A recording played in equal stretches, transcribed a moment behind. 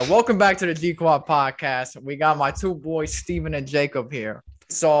Welcome back to the G Quad podcast. We got my two boys, Steven and Jacob, here.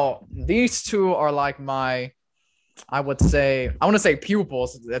 So these two are like I want to say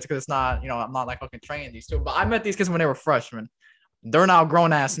pupils. That's because it's not, I'm not like fucking training these two. But I met these kids when they were freshmen. They're now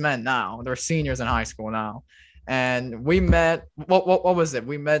grown ass men now. They're seniors in high school now. And we met. What was it?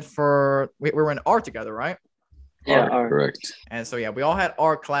 We met we were in art together, right? Yeah, correct. And so we all had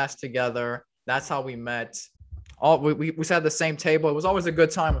art class together. That's how we met. We sat at the same table. It was always a good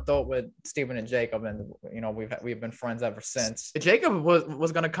time with Stephen and Jacob, and we've been friends ever since. Jacob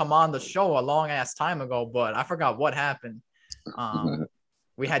was gonna come on the show a long ass time ago, but I forgot what happened.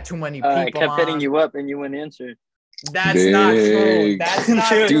 We had too many people. I kept hitting you up and you wouldn't answer. That's not true. That's not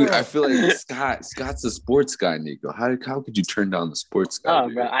true. Dude, I feel like Scott's a sports guy, Nico. How could you turn down the sports guy? Oh,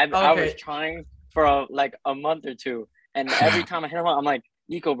 bro, I was trying for like a month or two, and every time I hit him up, I'm like,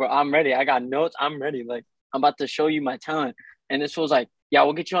 Nico, bro, I'm ready. I got notes. I'm ready. Like, I'm about to show you my talent. And this was like, yeah,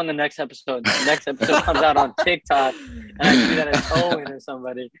 we'll get you on the next episode. The next episode comes out on TikTok, and I see that it's Owen or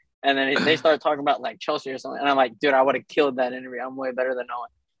somebody. And then they start talking about like Chelsea or something. And I'm like, dude, I would have killed that interview. I'm way better than Owen.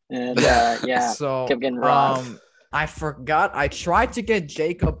 And so kept getting robbed. I forgot. I tried to get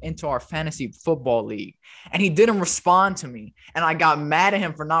Jacob into our fantasy football league, and he didn't respond to me. And I got mad at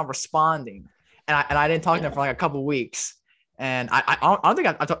him for not responding. And I didn't talk to him for like a couple of weeks. And I don't think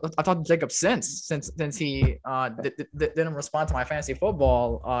I talked to Jacob since he didn't respond to my fantasy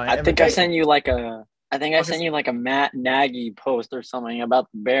football. I think I sent you like a Matt Nagy post or something about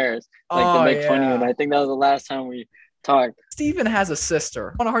the Bears, like to make fun of you. And I think that was the last time we talked. Steven has a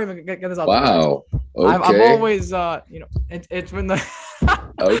sister. I want to hurry and get this out. Wow. Okay. I've always, it's been the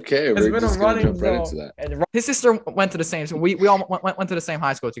okay. It's we're been just a running jump right into that. His sister went to the same. So we all went to the same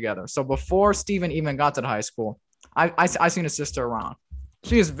high school together. So before Steven even got to the high school, I seen his sister around.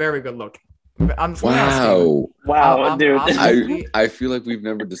 She is very good looking. Wow, dude. I feel like we've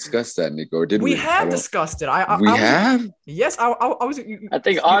never discussed that, Nico. Or did we? We have discussed it. We have? Yes, I was. I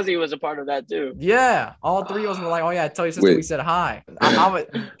think Ozzy was a part of that too. Yeah, all three of us were like, "Oh yeah, tell your sister we said hi."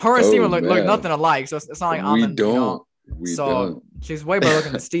 Her and Steven look nothing alike, so it's not like we don't. We don't. She's way better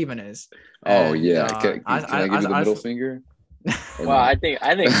looking than Steven is. Oh yeah, can I give you the middle finger? Well, I think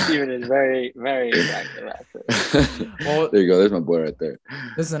Steven is very, very attractive. Well, there you go. There's my boy right there.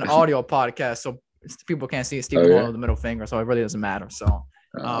 This is an audio podcast, so people can't see Steven holding the middle finger, so it really doesn't matter. So,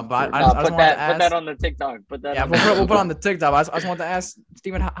 but I just put wanted to ask. Put that on the TikTok. We'll put on the TikTok. I just wanted to ask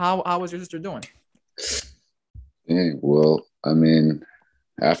Steven, how was your sister doing? Yeah, well, I mean,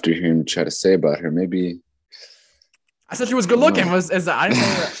 after hearing you try to say about her, maybe. I said she was good looking. I didn't say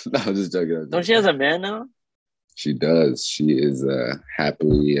that. No, I'm just joking. Don't she has a man now? She does. She is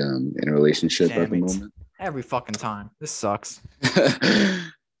happily in a relationship at the moment. Every fucking time. This sucks.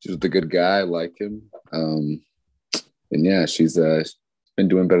 She's with a good guy. I like him. And yeah, she's been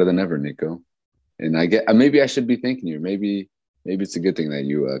doing better than ever, Nico. And maybe I should be thanking you. Maybe it's a good thing that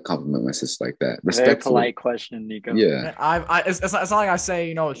you compliment my sister like that. Respectfully. Very polite question, Nico. Yeah. It's not like I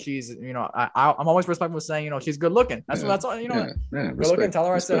say, she's, I'm always respectful saying, she's good looking. That's all, good looking. Tell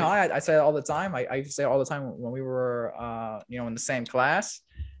her I said hi. I say it all the time. I used to say it all the time when we were, in the same class.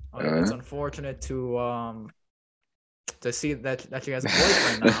 It's unfortunate to see that she has a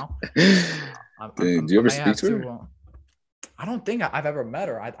boyfriend now. Do you ever speak to her? I don't think I've ever met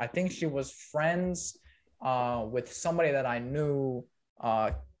her. I think she was friends with somebody that I knew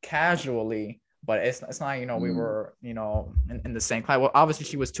casually, but it's not we were in the same class. Well, obviously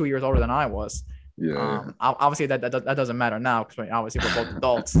she was 2 years older than I was. Yeah. Obviously that doesn't matter now because obviously we're both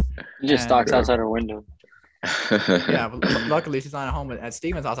adults. She just stalks outside her window. Yeah, but luckily she's not at home at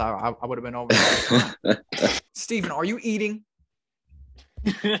Steven's house. I would have been over there. Steven, are you eating?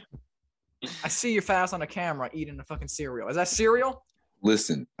 I see you fast on the camera eating the fucking cereal. Is that cereal?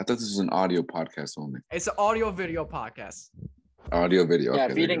 Listen, I thought this was an audio podcast only. It's an audio video podcast. Audio video. Yeah,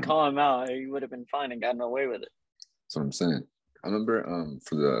 okay, if you didn't call him out, you would have been fine and gotten away with it. That's what I'm saying. I remember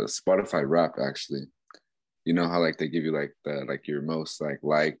for the Spotify rap, actually, you know how like they give you like the your most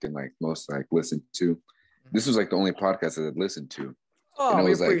liked and most listened to. This was the only podcast that I'd listened to. Oh, and it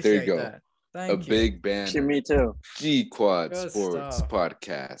was there you go. That. Thank you. Big band. Me too. G Quad Good Sports stuff.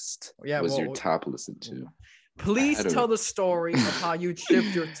 Podcast was your top listened to. Please tell the story of how you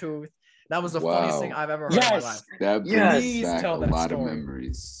chipped your tooth. That was the funniest thing I've ever heard in my life. That brings back a lot of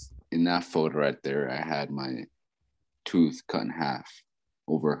memories. In that photo right there, I had my tooth cut in half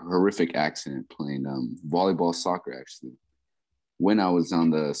over a horrific accident playing volleyball soccer, actually. When I was on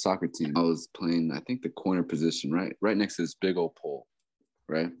the soccer team, I was playing, I think, the corner position, right next to this big old pole,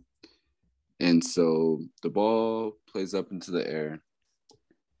 right? And so the ball plays up into the air.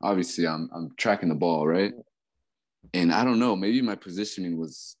 Obviously, I'm tracking the ball, right? And I don't know, maybe my positioning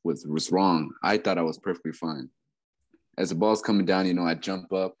was wrong. I thought I was perfectly fine. As the ball's coming down, you know, I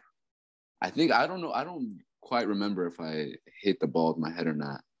jump up. I don't know. I don't quite remember if I hit the ball with my head or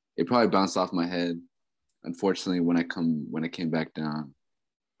not. It probably bounced off my head. Unfortunately, when I came back down,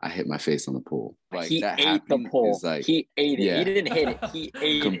 I hit my face on the pole. Like he that ate the pole. Like, he ate it. Yeah. He didn't hit it. He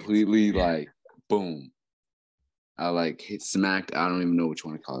ate completely it. Like boom. I like hit smacked. I don't even know which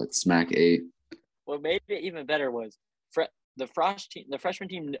one to call it. Smack 8. What made it even better was the freshman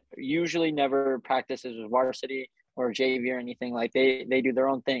team usually never practices with varsity or JV or anything. Like they do their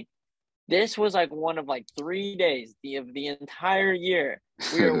own thing. This was like one of like 3 days of the entire year.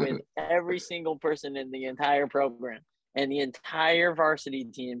 We were with every single person in the entire program, and the entire varsity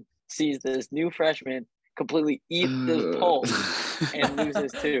team sees this new freshman completely eat this pole and lose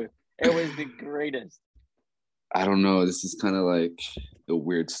his tooth. It was the greatest. I don't know. This is kind of like a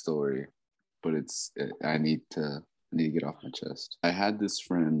weird story, but I need to get off my chest. I had this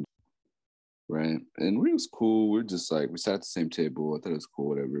friend, right? And we was cool. We're just like, we sat at the same table. I thought it was cool,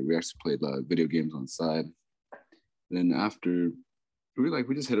 whatever. We actually played video games on the side. And then after,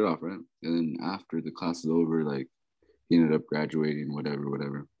 we just hit it off, right? And then after the class is over, like, he ended up graduating,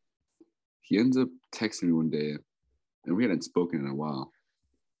 whatever. He ends up texting me one day, and we hadn't spoken in a while.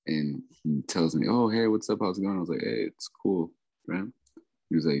 And he tells me, "Oh, hey, what's up? How's it going?" I was like, "Hey, it's cool, right?"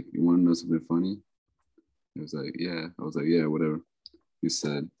 He was like, "You want to know something funny?" He was like, "Yeah." I was like, "Yeah, whatever." He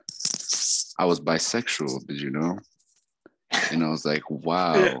said, "I was bisexual. Did you know?" And I was like,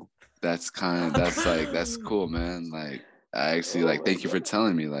 "Wow, that's cool, man. Like, I actually like, thank you for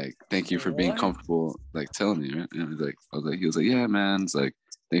telling me. Like, thank you for being comfortable, like, telling me." Right? And he was like, "Yeah, man. It's like,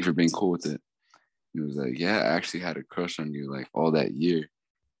 thanks for being cool with it." He was like, "Yeah, I actually had a crush on you like all that year."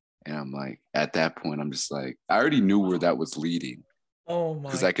 And I'm like, at that point, I'm just like, I already knew where that was leading. Oh my!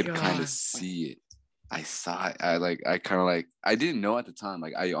 Because I could kind of see it. I saw it. I didn't know at the time.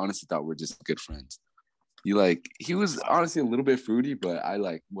 Like, I honestly thought we're just good friends. He was honestly a little bit fruity, but I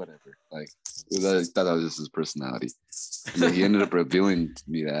like whatever. Like, I thought that was just his personality. And then he ended up revealing to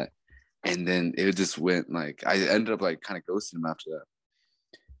me that, and then it just went like, I ended up like kind of ghosting him after that.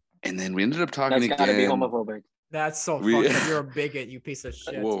 And then we ended up talking again. That's gotta be homophobic. That's so fucked up. You're a bigot, you piece of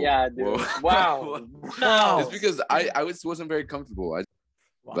shit. Whoa, yeah, dude. Whoa. Wow. It's because I wasn't very comfortable.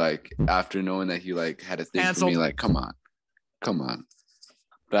 Like, after knowing that he like had a thing for me, like, come on.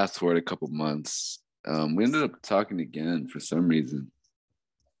 Fast forward a couple months. We ended up talking again for some reason.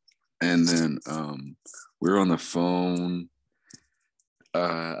 And then we were on the phone.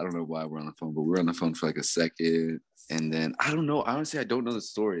 I don't know why we're on the phone, but we were on the phone for like a second. And then I don't know. Honestly, I don't know the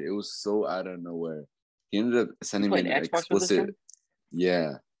story. It was so out of nowhere. He ended up sending me an explicit.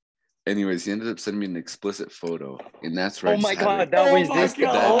 Yeah. Anyways, he ended up sending me an explicit photo, and that's right. Oh my god, that was this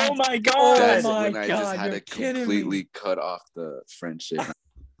guy. Oh my god. That's when I just had to completely cut off the friendship. I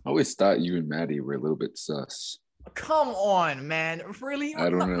always thought you and Maddie were a little bit sus. Come on, man. Really? I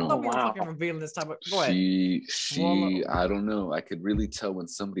don't know. I'm not fucking revealing this type of. Go ahead. She. I don't know. I could really tell when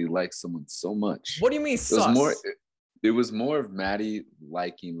somebody likes someone so much. What do you mean sus? It was more of Maddie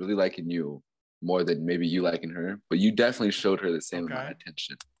really liking you more than maybe you liking her, but you definitely showed her the same amount of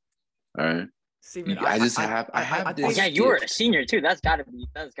attention. All right. See, man, I have this. Yeah, you were a senior too. That's gotta be.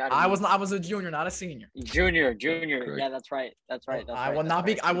 I was a junior, not a senior. Junior. Correct. Yeah, that's right. I will not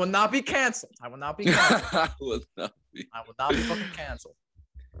be. I will not be canceled. I will not be canceled. I will not be fucking canceled.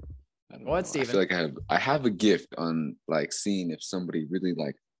 Go ahead, Steven. I feel like I have a gift on like seeing if somebody really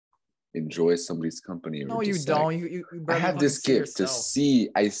like enjoys somebody's company. Or no, you don't. You I have this gift to see.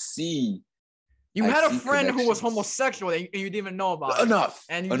 I see. You had a friend who was homosexual and you didn't even know about it. Enough.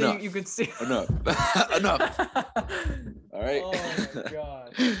 And you could see. Enough. All right. Oh my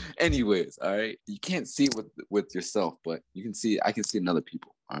god. Anyways, all right. You can't see it with yourself, but you can see. I can see in other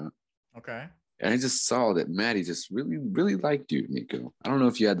people. All right. Okay. And I just saw that Maddie just really, really liked you, Nico. I don't know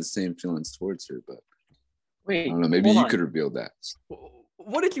if you had the same feelings towards her, but wait, I don't know. Maybe you could reveal that.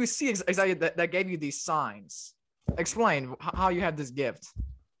 What did you see exactly that gave you these signs? Explain how you had this gift.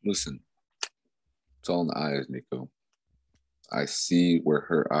 Listen, it's all in the eyes, Nico. I see where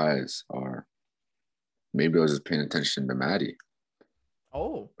her eyes are. Maybe I was just paying attention to Maddie.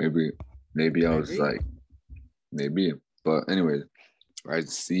 Oh. Maybe I was like, maybe. But anyway, I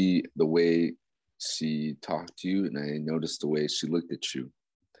see the way she talked to you, and I noticed the way she looked at you.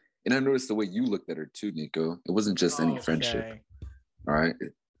 And I noticed the way you looked at her too, Nico. It wasn't just any friendship. All right.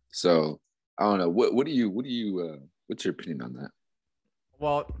 So I don't know. What do you what's your opinion on that?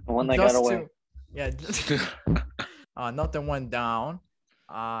 Well, the one that got away. Nothing went down.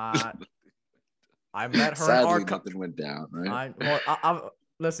 I met her. Sadly, nothing went down, right?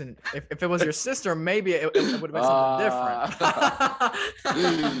 Listen, if it was your sister, maybe it would have been something different.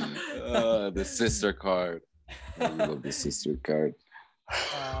 The sister card. I love the sister card.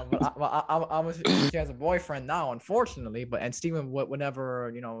 She has a boyfriend now, unfortunately. And Steven would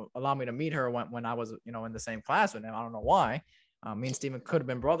never, allow me to meet her when I was, in the same class with him. I don't know why. Me and Steven could have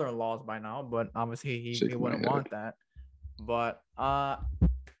been brother-in-laws by now, but obviously he wouldn't want that. But I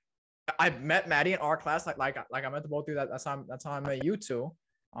met Maddie in our class, like I met the both of you. That's how I met you two.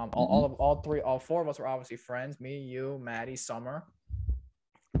 All four of us were obviously friends. Me, you, Maddie, Summer.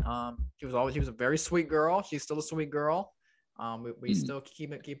 She was a very sweet girl. She's still a sweet girl. We still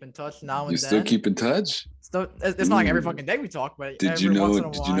keep in touch now and then. You still keep in touch? Still, it's not like every fucking day we talk, but did you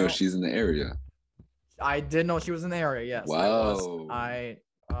know she's in the area? I did know she was in the area. Yes.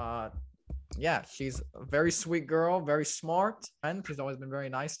 Wow. Yeah, she's a very sweet girl, very smart, and she's always been very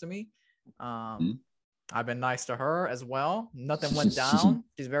nice to me. I've been nice to her as well. Nothing went down.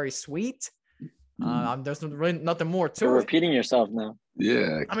 She's very sweet. There's really nothing more to You're it. repeating yourself now.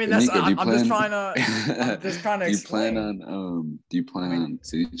 Yeah. I mean, I'm just trying to explain. Do you plan on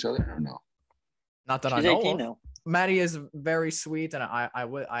seeing each other or no? Not that She's I know 18 of. now. Maddie is very sweet, and I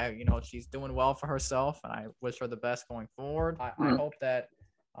she's doing well for herself, and I wish her the best going forward. I hope that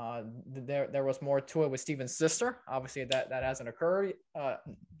there was more to it with Steven's sister. Obviously, that hasn't occurred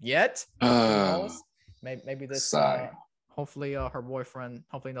yet. Who knows? Maybe this. Hopefully, her boyfriend.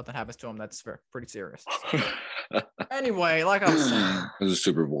 Hopefully, nothing happens to him. That's pretty serious. Anyway, like I was saying, there's a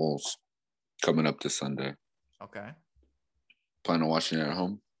Super Bowl's coming up this Sunday. Okay. Plan on watching it at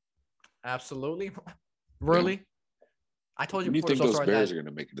home? Absolutely. Really? Yeah. I told you before. Do you think those Bears are going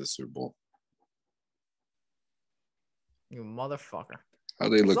to make it to the Super Bowl? You motherfucker. How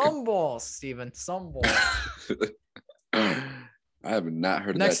they look? Some balls, Steven. Some balls. I have not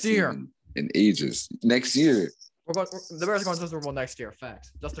heard of next that year team in ages. Next year. The Bears are going to the Super Bowl next year.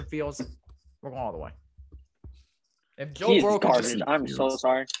 Facts. Justin Fields, we're going all the way. If Joe He's Burrow garbage. I'm so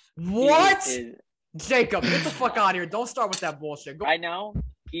sorry. What? Jacob, get the fuck out of here. Don't start with that bullshit. Right now,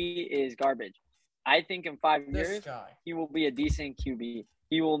 he is garbage. I think in 5 years, he will be a decent QB.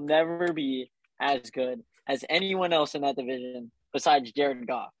 He will never be as good as anyone else in that division besides Jared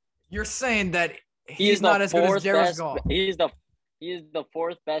Goff. You're saying that he's not as good as Jared Goff. He is the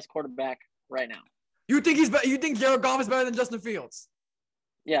fourth best quarterback right now. You think You think Jared Goff is better than Justin Fields?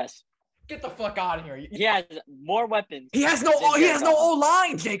 Yes. Get the fuck out of here. He has more weapons. He has no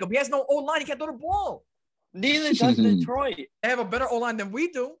O-line, Jacob. He has no O-line. He can't throw the ball. Neither does Detroit. They have a better O-line than we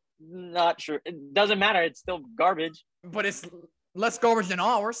do. Not sure. It doesn't matter. It's still garbage. But it's less garbage than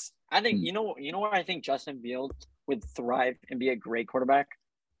ours. I think you know where I think Justin Fields would thrive and be a great quarterback?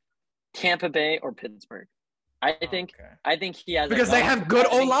 Tampa Bay or Pittsburgh. I think he has because they have good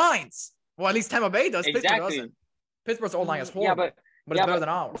O-lines. Well, at least Tampa Bay does. Exactly. Pittsburgh doesn't. Pittsburgh's O-line is horrible. But it's better than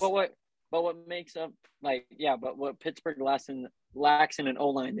ours. But what makes up but what Pittsburgh lacks in an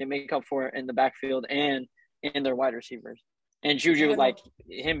O-line, they make up for it in the backfield and in their wide receivers. And Juju,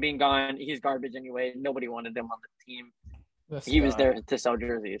 him being gone, he's garbage anyway. Nobody wanted him on the team. He was there to sell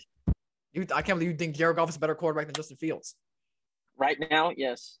jerseys. I can't believe you think Jared Goff is a better quarterback than Justin Fields. Right now,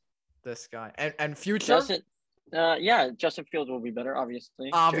 yes. This guy. And future? Justin Fields will be better, obviously.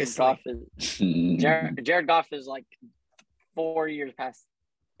 Obviously. Jared Goff is like 4 years past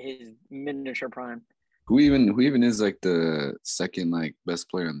his miniature prime. Who even is like the second best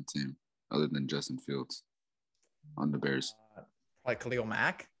player on the team other than Justin Fields on the Bears? Like Khalil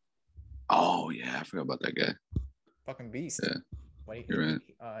Mack? Oh yeah, I forgot about that guy. Fucking beast. Yeah. You're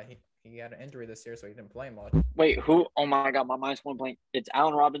right. He had an injury this year, so he didn't play much. Wait, who? Oh my God, my mind's going blank. It's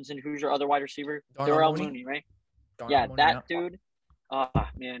Allen Robinson. Who's your other wide receiver? Darnell Mooney, right? Dude.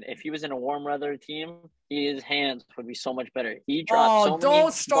 Man, if he was in a warm weather team, his hands would be so much better. He dropped so many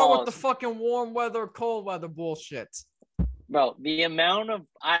don't start balls. with the fucking warm weather, cold weather bullshit. Bro, the amount of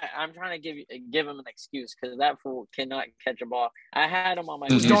I'm trying to give him an excuse because that fool cannot catch a ball. I had him on my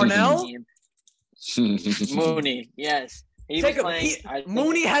Darnell team. Mooney, yes.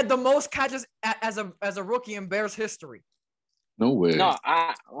 Mooney had the most catches as a rookie in Bears history. No way. No,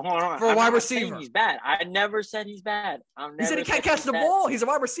 hold on. For a wide receiver. He's bad. I never said he's bad. He said he can't catch the ball. He's a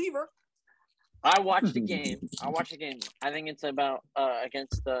wide receiver. I watched the game. I think it's about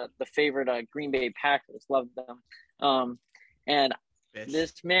against the favorite Green Bay Packers. Love them. And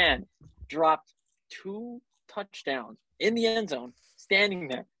this man dropped 2 touchdowns in the end zone, standing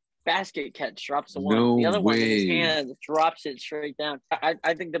there. Basket catch, drops the one. No the other way. one in his hand, drops it straight down.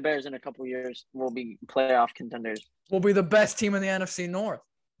 I think the Bears in a couple years will be playoff contenders. We'll be the best team in the NFC North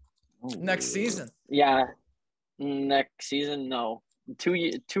next season. Yeah. Next season, no.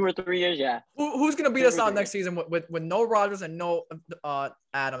 2 or 3 years. Yeah. Who's gonna beat us out next season with no Rodgers and no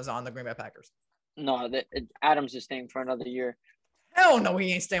Adams on the Green Bay Packers? No, Adams is staying for another year. Hell no,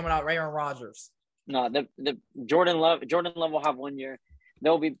 he ain't staying without Aaron Rodgers. No, the Jordan Love will have 1 year.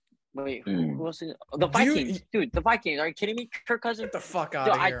 They'll be who else? The Vikings, dude. The Vikings. Are you kidding me? Kirk Cousins. Get the fuck out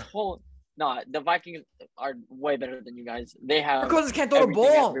of here. The Vikings are way better than you guys. They have. Kirk Cousins can't throw the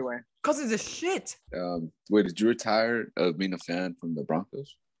ball everywhere. Cousins is shit. Wait, did you retire of being a fan from the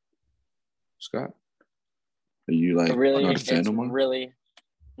Broncos, Scott? Are you like really not a fan no more? Really,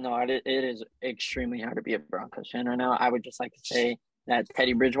 no. It is extremely hard to be a Broncos fan right now. I would just like to say that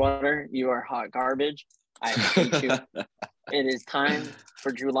Teddy Bridgewater, you are hot garbage. I hate you. It is time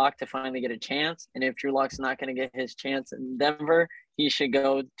for Drew Lock to finally get a chance. And if Drew Lock's not going to get his chance in Denver, he should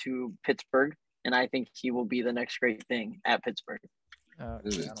go to Pittsburgh. And I think he will be the next great thing at Pittsburgh. I don't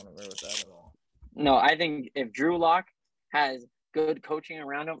agree with that at all. No, I think if Drew Lock has good coaching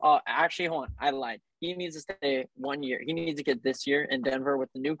around him. Oh, actually, hold on. I lied. He needs to stay 1 year. He needs to get this year in Denver with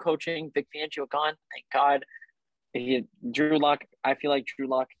the new coaching. Vic Fangio gone. Thank God. Drew Lock, I feel like Drew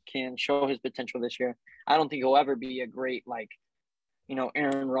Lock can show his potential this year. I don't think he'll ever be a great,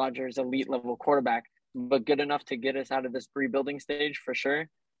 Aaron Rodgers elite level quarterback, but good enough to get us out of this rebuilding stage for sure.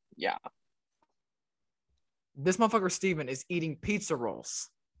 Yeah. This motherfucker Steven is eating pizza rolls.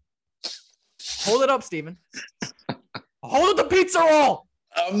 Hold it up, Steven. Hold the pizza roll.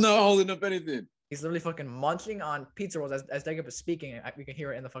 I'm not holding up anything. He's literally fucking munching on pizza rolls as Jacob is speaking. We can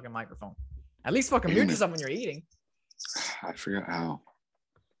hear it in the fucking microphone. At least fucking mute yourself when you're eating. I forgot how.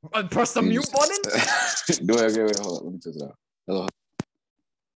 Press the mute button? Wait, hold on. Let me test it out. Hello.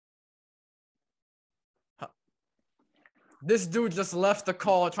 This dude just left the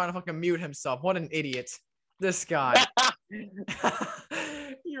call trying to fucking mute himself. What an idiot. This guy.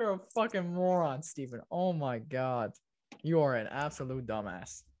 You're a fucking moron, Steven. Oh my God. You are an absolute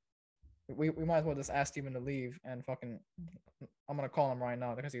dumbass. We might as well just ask Steven to leave and fucking... I'm going to call him right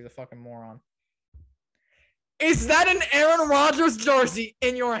now because he's a fucking moron. Is that an Aaron Rodgers jersey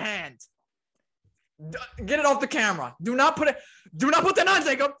in your hand? Get it off the camera. Do not put that on,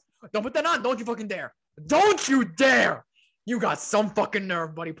 Jacob. Don't put that on. Don't you fucking dare. Don't you dare. You got some fucking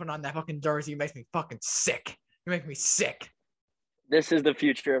nerve, buddy, putting on that fucking jersey. It makes me fucking sick. You make me sick. This is the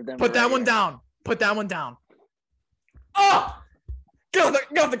future of them. Put that one down. Put that one down. Oh! Get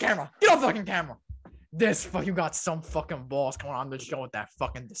off the camera. Get off the fucking camera. You got some fucking balls coming on the show with that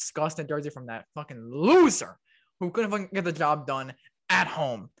fucking disgusting jersey from that fucking loser who couldn't fucking get the job done at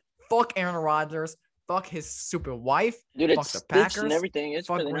home. Fuck Aaron Rodgers. Fuck his stupid wife. Dude, fuck it's the Packers and everything. It's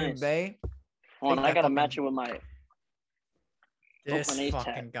fuck really Green nice. Bay. Hold on, I gotta match it with my. This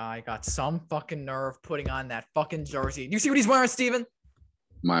fucking guy got some fucking nerve putting on that fucking jersey. You see what he's wearing, Steven?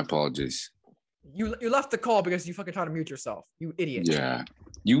 My apologies. You left the call because you fucking tried to mute yourself. You idiot. Yeah.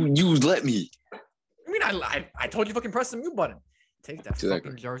 You let me. I mean, I told you fucking press the mute button. Take that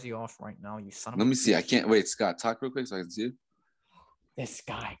fucking jersey off right now, you son of a... Let me see. I can't... Wait, Scott, talk real quick so I can see it. This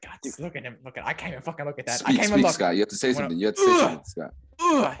guy got... Look at him. I can't even fucking look at that. Speak, I can't even look. Scott. You have to say something. You have to say something, Scott.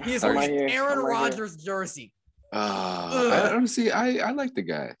 He's wearing Aaron Rodgers jersey. Honestly, I like the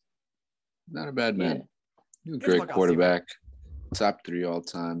guy. Not a bad man. He's a great quarterback. Top 3 all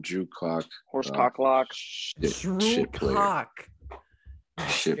time. Drew Cock. Horsecock lock. Shit player.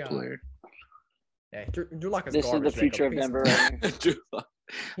 Shit player. Yeah, Drew Lock is this garbage. Is the future of Denver. Drew Lock.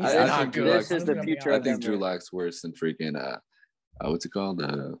 This is the future of Denver. I think Drew Lock's worse than freaking what's it called?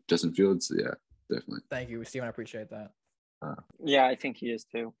 Justin Fields. Yeah, definitely. Thank you, Steven. I appreciate that. Yeah, I think he is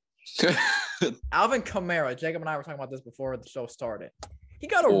too. Alvin Kamara. Jacob and I were talking about this before the show started. He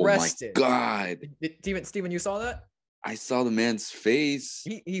got arrested. Oh my God. Steven, you saw that? I saw the man's face.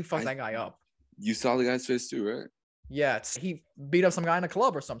 He fucked that guy up. You saw the guy's face too, right? Yeah, he beat up some guy in a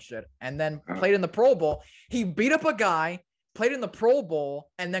club or some shit, and then played in the Pro Bowl. He beat up a guy, played in the Pro Bowl,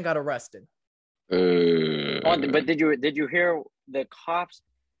 and then got arrested. But did you hear the cops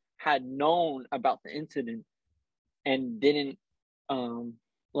had known about the incident and didn't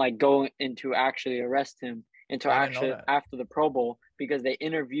go into actually arrest him until actually after the Pro Bowl because they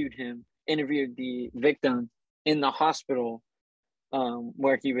interviewed the victim in the hospital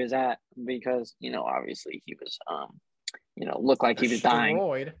where he was at because obviously he was looked like he was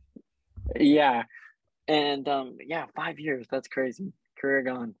dying. Yeah. And 5 years, that's crazy. Career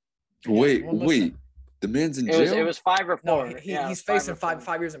gone. Wait, the man's in jail. It was 5 or 4. No, he's facing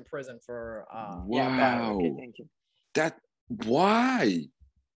 5 years in prison for wow. Okay, thank you. Why?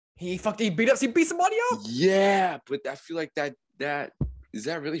 He beat somebody up? Yeah, but I feel like that is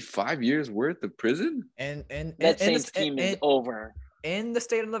that really 5 years worth of prison? And that Saints team is over. in the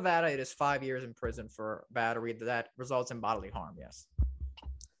state of Nevada, it is 5 years in prison for battery that results in bodily harm. Yes.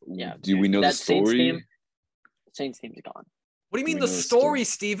 Yeah. Do we know the story? Saints team's gone. What do you mean the story,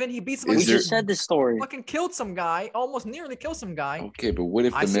 Steven? He beat somebody. We just said the story. Fucking killed some guy, almost nearly killed some guy. Okay, but what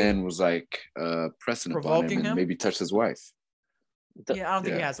if the man was like pressing upon him and maybe touched his wife? Yeah, I don't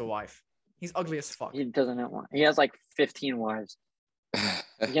think he has a wife. He's ugly as fuck. He doesn't have one. He has like 15 wives.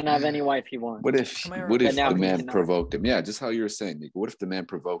 He can have any wife he wants. What if the man provoked him? Yeah, just how you were saying, Nick. What if the man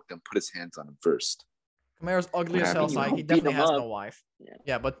provoked him, put his hands on him first? Kamara's ugly as hell, so he definitely has no wife.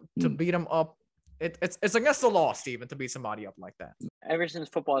 Yeah, but to beat him up, it's against the law, Steven, to beat somebody up like that. Ever since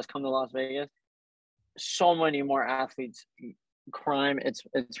football has come to Las Vegas, so many more athletes crime. It's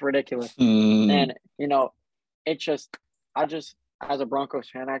ridiculous. And I just as a Broncos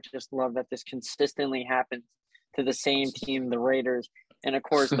fan, I just love that this consistently happens to the same team, the Raiders, and of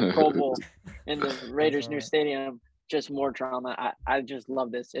course the Pro Bowl in the Raiders' new stadium. Just more drama. I just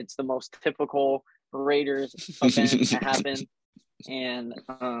love this. It's the most typical Raiders event to happen, and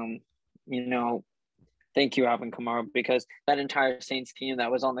thank you, Alvin Kamara, because that entire Saints team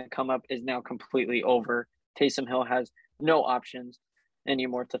that was on the come up is now completely over. Taysom Hill has no options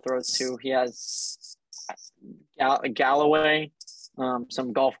anymore to throw to. He has Galloway,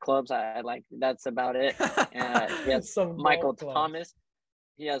 some golf clubs. I like that's about it. He has Michael Thomas.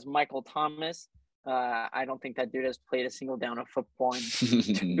 He has Michael Thomas. I don't think that dude has played a single down of football in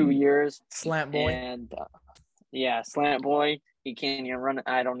 2 years. Slant boy. And slant boy. He can't even run.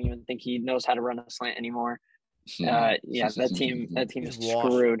 I don't even think he knows how to run a slant anymore. That team is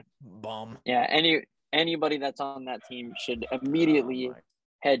screwed. Bum. Yeah, anybody that's on that team should immediately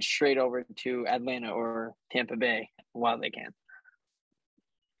head straight over to Atlanta or Tampa Bay while they can.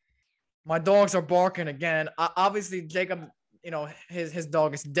 My dogs are barking again. Obviously, Jacob, his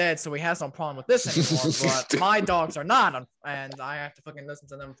dog is dead, so he has no problem with this anymore. But my dogs are not, and I have to fucking listen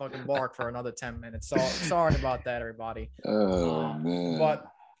to them fucking bark for another 10 minutes. So sorry about that, everybody. Oh man! But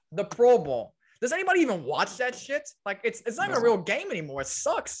the Pro Bowl. Does anybody even watch that shit? Like, it's not even a real game anymore. It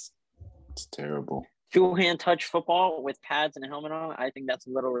sucks. It's terrible. Two-hand touch football with pads and a helmet on. I think that's a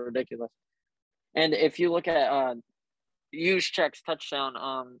little ridiculous. And if you look at Juszczyk's touchdown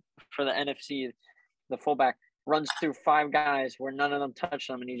for the NFC, the fullback runs through 5 guys where none of them touch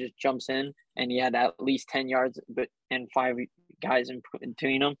them, and he just jumps in, and he had at least 10 yards and 5 guys in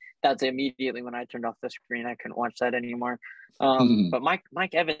between them. That's immediately when I turned off the screen. I couldn't watch that anymore. But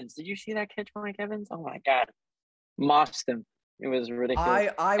Mike Evans, did you see that catch, Mike Evans? Oh my God, mossed him. It was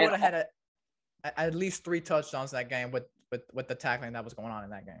ridiculous. I would have had at least 3 touchdowns that game with the tackling that was going on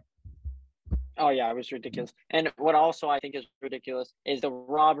in that game. Oh yeah, it was ridiculous. And what also I think is ridiculous is the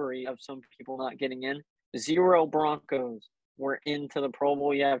robbery of some people not getting in. 0 Broncos were into the Pro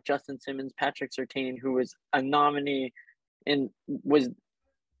Bowl. You have Justin Simmons, Patrick Surtain, who was a nominee and was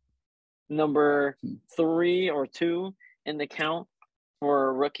number 3 or 2 in the count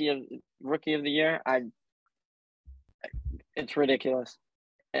for rookie of the year. It's ridiculous.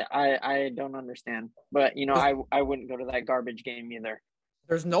 I don't understand. But I wouldn't go to that garbage game either.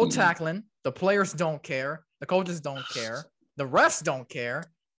 There's no tackling. The players don't care. The coaches don't care. The refs don't care.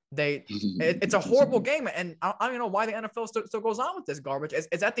 It's a horrible game, and I don't even know why the NFL still goes on with this garbage.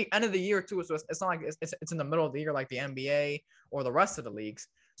 It's at the end of the year too, so it's not like it's in the middle of the year like the NBA or the rest of the leagues.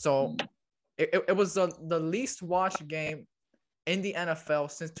 So it was the least watched game in the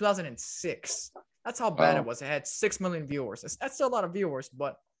NFL since 2006. That's how bad it was. It had 6 million viewers. That's still a lot of viewers,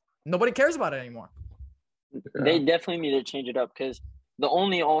 but nobody cares about it anymore. They definitely need to change it up because the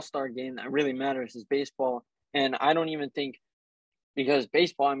only all-star game that really matters is baseball, and I don't even think. Because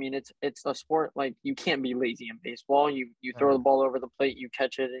baseball, I mean, it's a sport, like, you can't be lazy in baseball. You throw the ball over the plate, you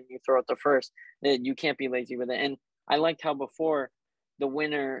catch it, and you throw it to first. You can't be lazy with it. And I liked how before the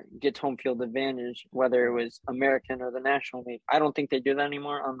winner gets home field advantage, whether it was American or the National League. I don't think they do that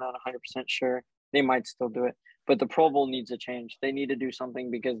anymore. I'm not 100% sure. They might still do it. But the Pro Bowl needs a change. They need to do something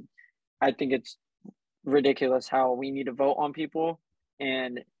because I think it's ridiculous how we need to vote on people.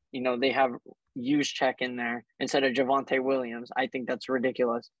 And, they have Juszczyk in there instead of Javonte Williams. I think that's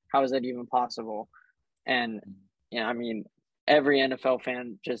ridiculous. How is that even possible? And I mean, every NFL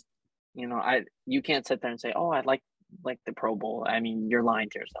fan just, you can't sit there and say, "Oh, I like the Pro Bowl." I mean, you're lying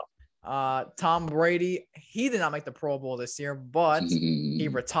to yourself. Tom Brady, he did not make the Pro Bowl this year, but he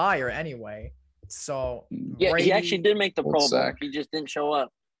retired anyway. So yeah, Brady, he actually did make the Pro Bowl. He just didn't show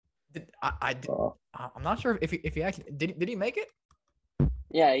up. I'm not sure if he actually did he make it?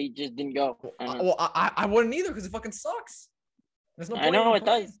 Yeah, he just didn't go. I wouldn't either because it fucking sucks. There's no point. I know it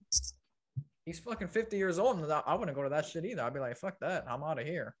does. He's fucking 50 years old, and I wouldn't go to that shit either. I'd be like, fuck that. I'm out of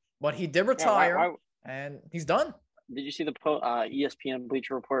here. But he did retire, and he's done. Did you see the ESPN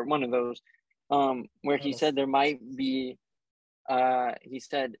Bleacher Report? One of those, where he said there might be. He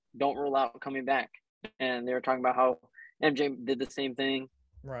said don't rule out coming back, and they were talking about how MJ did the same thing.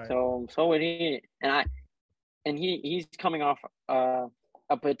 Right. So would he, and he's coming off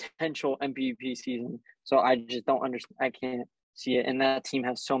a potential MVP season. So I just don't understand. I can't see it. And that team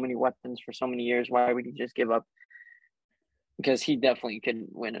has so many weapons for so many years. Why would he just give up? Because he definitely could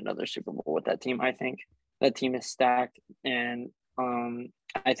win another Super Bowl with that team. I think that team is stacked, and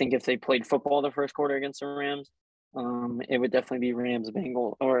I think if they played football the first quarter against the Rams, it would definitely be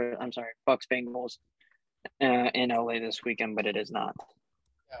Bucks Bengals in LA this weekend, but it is not.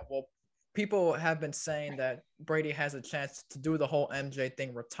 Yeah, well, people have been saying that Brady has a chance to do the whole MJ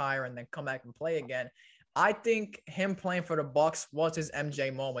thing, retire, and then come back and play again. I think him playing for the Bucks was his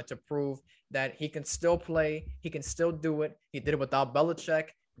MJ moment to prove that he can still play, he can still do it. He did it without Belichick.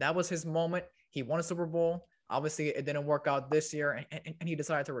 That was his moment. He won a Super Bowl. Obviously, it didn't work out this year, and he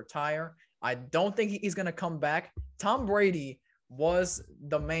decided to retire. I don't think he's going to come back. Tom Brady was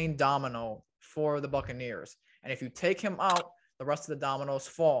the main domino for the Buccaneers. And if you take him out, the rest of the dominoes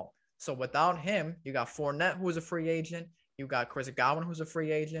fall. So without him, you got Fournette, who's a free agent. You got Chris Godwin, who's a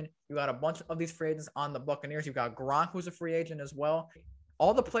free agent. You got a bunch of these free agents on the Buccaneers. You got Gronk, who's a free agent as well.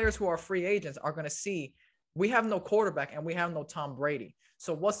 All the players who are free agents are going to see we have no quarterback and we have no Tom Brady.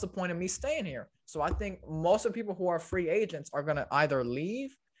 So what's the point of me staying here? So I think most of the people who are free agents are going to either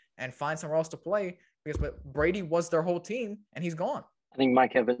leave and find somewhere else to play because Brady was their whole team and he's gone. I think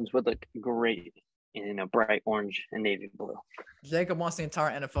Mike Evans would look great in a bright orange and navy blue. Jacob wants the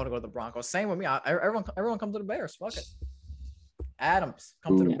entire NFL to go to the Broncos. Same with me. Everyone come to the Bears. Fuck it. Adams,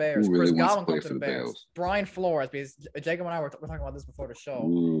 come to the Bears. Really Chris Godwin, come to the Bears. Bears. Brian Flores, because Jacob and I were talking about this before the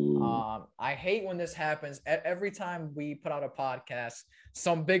show. I hate when this happens. Every time we put out a podcast,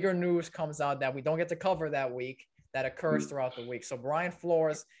 some bigger news comes out that we don't get to cover that week that occurs throughout the week. So Brian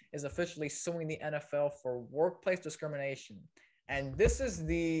Flores is officially suing the NFL for workplace discrimination. And this is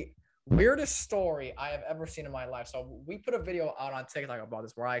the weirdest story I have ever seen in my life. So we put a video out on TikTok about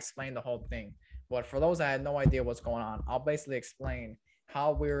this where I explained the whole thing. But for those that had no idea what's going on, I'll basically explain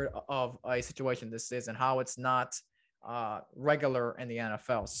how weird of a situation this is and how it's not regular in the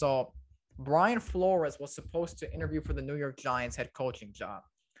NFL. So Brian Flores was supposed to interview for the New York Giants head coaching job.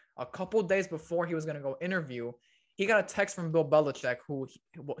 A couple days before he was going to go interview, he got a text from Bill Belichick, who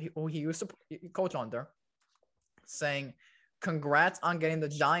he used to coach under, saying, "Congrats on getting the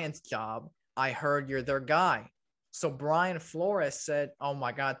Giants job. I heard you're their guy." So Brian Flores said, "Oh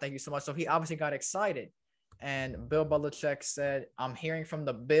my God, thank you so much." So he obviously got excited. And Bill Belichick said, "I'm hearing from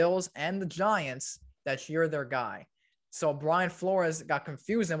the Bills and the Giants that you're their guy." So Brian Flores got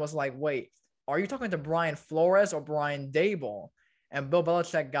confused and was like, "Wait, are you talking to Brian Flores or Brian Daboll?" And Bill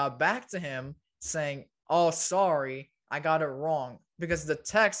Belichick got back to him saying, "Oh, sorry, I got it wrong." Because the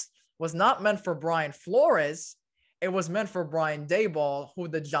text was not meant for Brian Flores. It was meant for Brian Daboll, who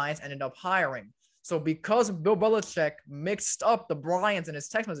the Giants ended up hiring. So because Bill Belichick mixed up the Bryans in his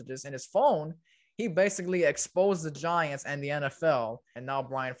text messages in his phone, he basically exposed the Giants and the NFL. And now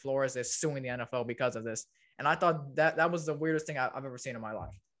Brian Flores is suing the NFL because of this. And I thought that was the weirdest thing I've ever seen in my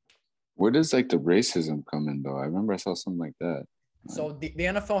life. Where does like the racism come in though? I remember I saw something like that. So the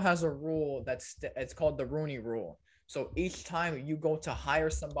NFL has a rule it's called the Rooney Rule. So each time you go to hire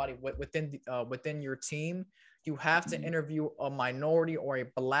somebody within your team, you have to interview a minority or a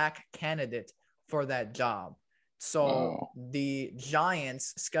black candidate for that job. So the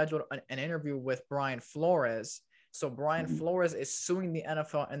Giants scheduled an interview with Brian Flores. So Brian Flores is suing the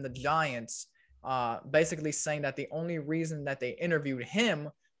NFL and the Giants, basically saying that the only reason that they interviewed him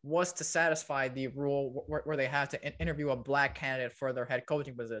was to satisfy the rule where they had to interview a black candidate for their head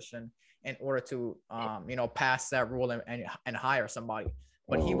coaching position in order to, pass that rule and hire somebody.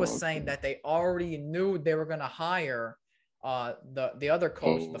 But he was saying that they already knew they were going to hire the other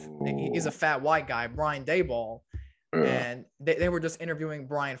coach. He's a fat white guy, Brian Daboll. And they were just interviewing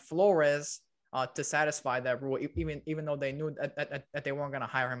Brian Flores to satisfy that rule, even though they knew that they weren't going to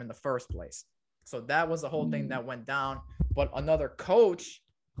hire him in the first place. So that was the whole thing that went down. But another coach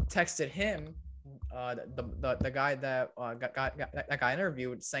texted him, the guy that got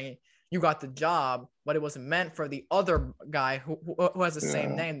interviewed, saying, "You got the job," but it was meant for the other guy who has the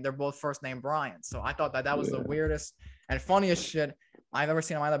same name. They're both first name Brian. So I thought that was the weirdest and funniest shit I've ever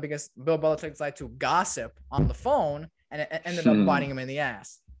seen in my life, because Bill Belichick decided to gossip on the phone and it ended up biting him in the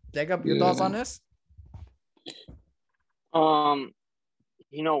ass. Jacob, your thoughts on this? When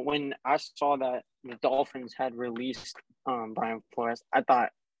I saw that the Dolphins had released Brian Flores, I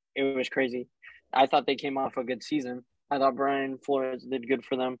thought it was crazy. I thought they came off a good season. I thought Brian Flores did good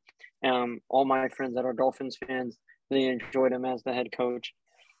for them. All my friends that are Dolphins fans, really enjoyed him as the head coach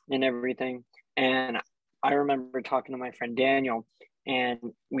and everything. And I remember talking to my friend Daniel, and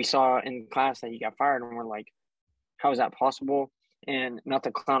we saw in class that he got fired, and we're like, how is that possible? And not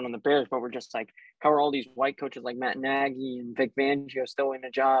to clown on the Bears, but we're just like, how are all these white coaches like Matt Nagy and Vic Fangio still in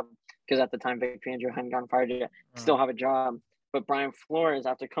a job? Because at the time, Vic Fangio hadn't gotten fired yet, still have a job. But Brian Flores,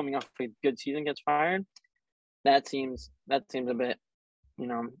 after coming off a good season, gets fired. That seems a bit,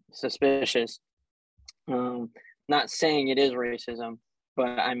 suspicious. Not saying it is racism,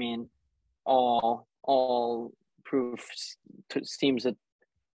 but I mean, all proof seems to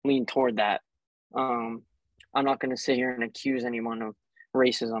lean toward that. I'm not going to sit here and accuse anyone of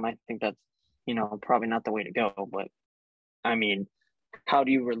racism. I think that's, probably not the way to go. But I mean, how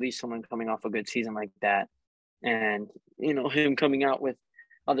do you release someone coming off a good season like that? And, him coming out with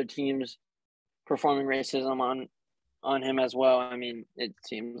other teams performing racism on him as well. I mean, it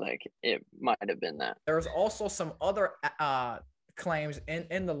seems like it might have been that. There's also some other claims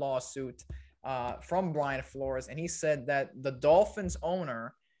in the lawsuit from Brian Flores, and he said that the Dolphins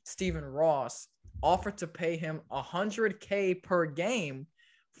owner, Stephen Ross, offered to pay him $100K per game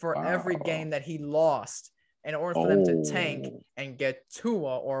for every game that he lost in order for them to tank and get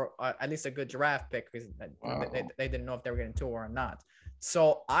Tua, or at least a good draft pick, because they didn't know if they were getting Tua or not.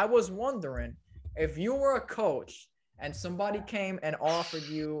 So I was wondering, if you were a coach and somebody came and offered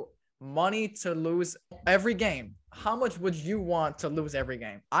you money to lose every game, how much would you want to lose every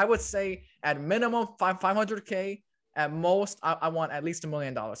game? I would say at minimum 500K. At most, I want at least $1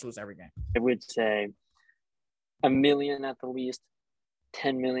 million to lose every game. I would say $1 million at the least.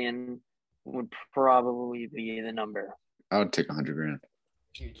 10 million would probably be the number. I would take $100,000.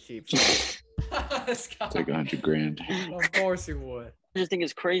 You cheap. Take $100,000. Of course you would. I just think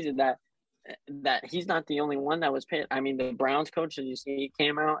it's crazy that he's not the only one that was paid. I mean, the Browns coach, did you see he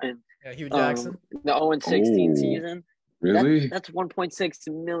came out and Hugh Jackson, the 0-16 season. Really? That's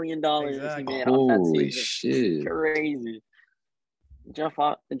 $1.6 million exactly. he made off that season. Holy shit! Crazy.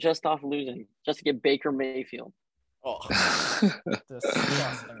 Just off losing, just to get Baker Mayfield. Oh,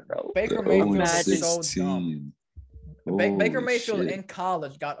 disgusting, bro. Baker Mayfield is so dumb. Baker Mayfield in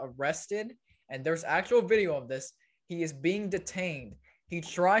college got arrested, and there's actual video of this. He is being detained. He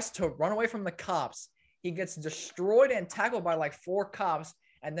tries to run away from the cops. He gets destroyed and tackled by like 4 cops,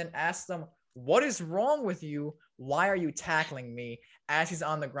 and then asks them, "What is wrong with you? Why are you tackling me?" As he's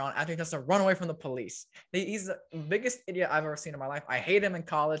on the ground after he has to run away from the police. He's the biggest idiot I've ever seen in my life. I hate him in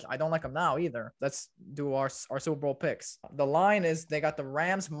college. I don't like him now either. Let's do our Super Bowl picks. The line is they got the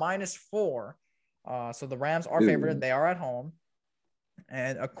Rams -4. So the Rams are favored. They are at home.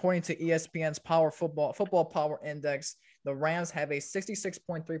 And according to ESPN's Football Power Index, the Rams have a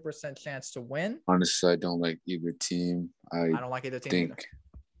 66.3% chance to win. Honestly, I don't like either team. I don't like either team either.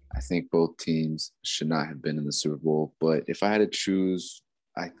 I think both teams should not have been in the Super Bowl, but if I had to choose,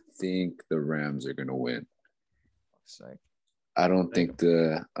 I think the Rams are going to win. I don't think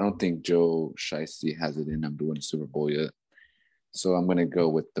Joe Shiesty has it in him to win a Super Bowl yet. So I'm going to go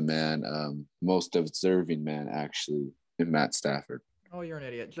with the man, most observing man, actually, in Matt Stafford. Oh, you're an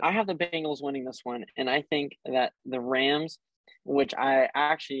idiot. I have the Bengals winning this one, and I think that the Rams, which I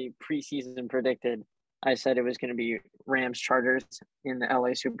actually preseason predicted, I said it was going to be Rams-Chargers in the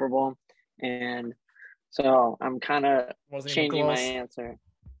LA Super Bowl. And so I'm kind of changing my answer.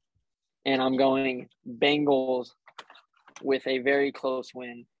 And I'm going Bengals with a very close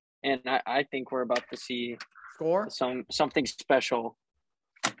win. And I think we're about to see something special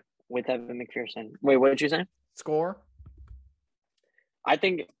with Evan McPherson. Wait, what did you say? Score? I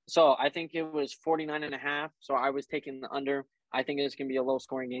think it was 49.5. So I was taking the under. I think it's going to be a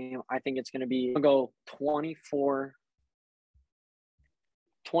low-scoring game. I think it's going to be – I'll go 24-13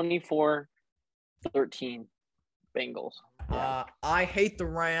 Bengals. Yeah. I hate the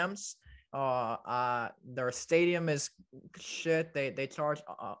Rams. Their stadium is shit. They charge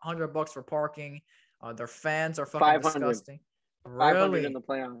 $100 for parking. Their fans are fucking disgusting. 500 in the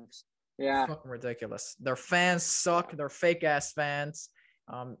playoffs. Yeah. Fucking ridiculous. Their fans suck. They're fake-ass fans.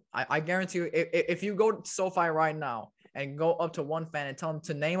 I guarantee you, if you go to SoFi right now and go up to one fan and tell them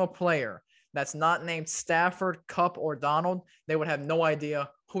to name a player that's not named Stafford, Kupp, or Donald, they would have no idea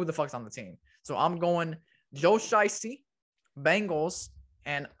who the fuck's on the team. So I'm going Joe Shiesty, Bengals,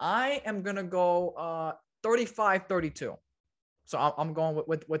 and I am going to go 35-32. So I'm going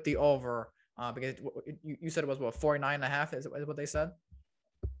with the over because you said it was, 49.5 is what they said?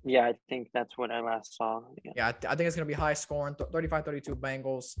 Yeah, I think that's what I last saw. Yeah, I think it's going to be high scoring, 35-32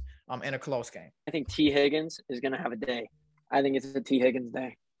 Bengals in a close game. I think T. Higgins is going to have a day. I think it's a T. Higgins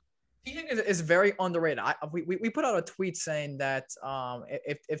day. T. Higgins is very underrated. We put out a tweet saying that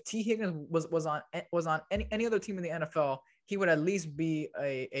if T. Higgins was on any other team in the NFL, he would at least be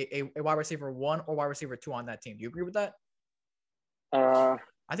a wide receiver 1 or wide receiver 2 on that team. Do you agree with that? I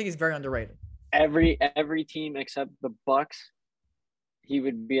think he's very underrated. Every team except the Bucks, he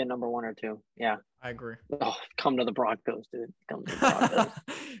would be a number 1 or 2. Yeah, I agree. Oh, come to the Broncos, dude. Come to the Broncos.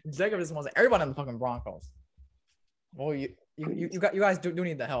 Jacob just wants everybody in the fucking Broncos. Well, you guys do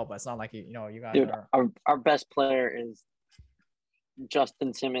need the help, but it's not like you guys dude, are. Our best player is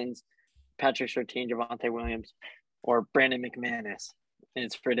Justin Simmons, Patrick Surtain, Javonte Williams, or Brandon McManus.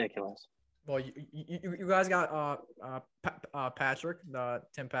 It's ridiculous. Well, you guys got Patrick,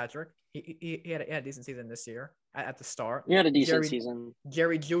 Tim Patrick. He had a decent season this year at the start. He had a decent season.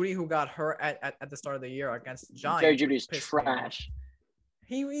 Jerry Jeudy, who got hurt at the start of the year against the Giants. Jerry Judy's trash.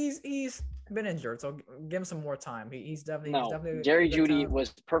 He's been injured, so give him some more time. He's definitely Jerry Jeudy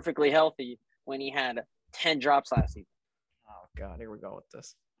was perfectly healthy when he had 10 drops last season. Oh God, here we go with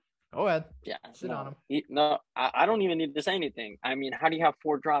this. Go ahead. Yeah, sit on him. I don't even need to say anything. I mean, how do you have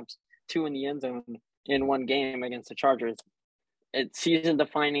 4 drops, 2 in the end zone in one game against the Chargers? It's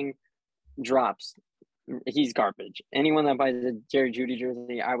season-defining drops. He's garbage. Anyone that buys a Jerry Jeudy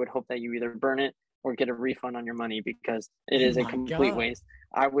jersey, I would hope that you either burn it or get a refund on your money because it is a complete waste.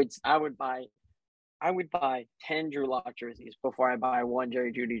 I would buy 10 Drew Lock jerseys before I buy 1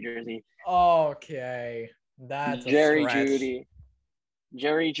 Jerry Jeudy jersey. Okay, that's Jerry a stretch. Jeudy.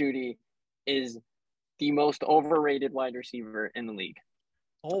 Jerry Jeudy is the most overrated wide receiver in the league.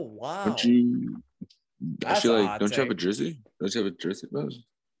 Oh wow! I feel like don't you have a jersey? Don't you have a jersey?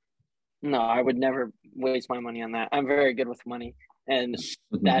 No, I would never waste my money on that. I'm very good with money, and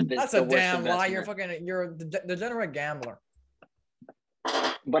that's a damn lie. You're a degenerate gambler.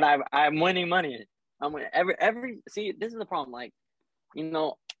 But I'm winning money. I'm every see. This is the problem. Like,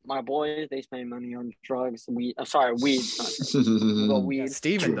 my boys, they spend money on drugs. Weed. Weed.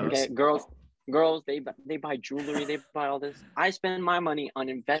 Steven does. Okay, girls, they buy jewelry. They buy all this. I spend my money on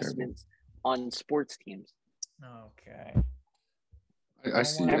investments on sports teams. Okay. I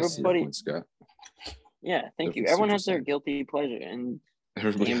see. Everybody. Scott. Yeah, thank you. Everyone has their guilty pleasure, and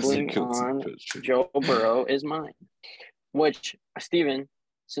gambling on Joe Burrow is mine. Which, Steven,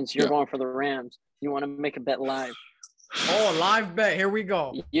 since you're going for the Rams, you want to make a bet live. Oh, live bet. Here we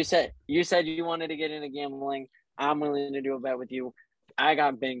go. You said you wanted to get into gambling. I'm willing to do a bet with you. I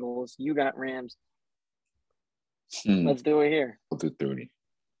got Bengals. You got Rams. Let's do it here. I'll do 30.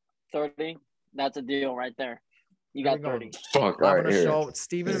 30? That's a deal right there. You got 30. Fuck, I'm going to show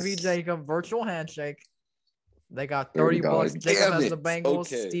Steven v. Jacob, virtual handshake. They got 30 bucks. Jacob has the Bengals.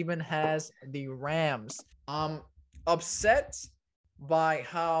 Okay. Steven has the Rams. I'm upset by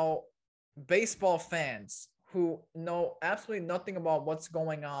how baseball fans who know absolutely nothing about what's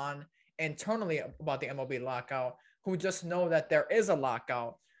going on internally about the MLB lockout, who just know that there is a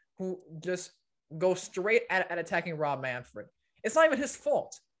lockout, who just go straight at attacking Rob Manfred. It's not even his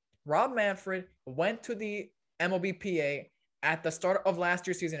fault. Rob Manfred went to the MLBPA at the start of last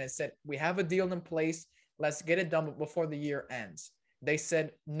year's season and said, we have a deal in place. Let's get it done before the year ends. They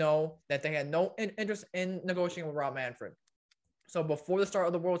said no, that they had no interest in negotiating with Rob Manfred. So before the start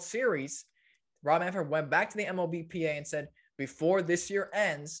of the World Series, Rob Manfred went back to the MLBPA and said, before this year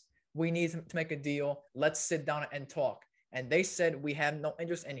ends, we need to make a deal. Let's sit down and talk. And they said, we have no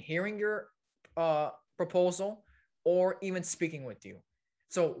interest in hearing your proposal or even speaking with you.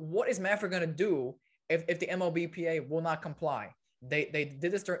 So what is Manfred going to do if the MLBPA will not comply? They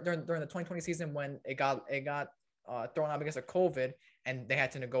did this during the 2020 season when it got thrown out because of COVID, and they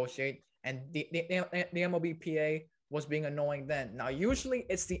had to negotiate. And the MLBPA was being annoying then. Now, usually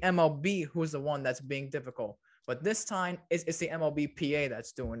it's the MLB who's the one that's being difficult, but this time it's the MLBPA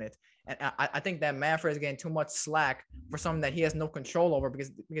that's doing it. And I think that Manfred is getting too much slack for something that he has no control over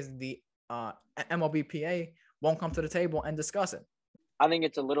because the MLBPA won't come to the table and discuss it. I think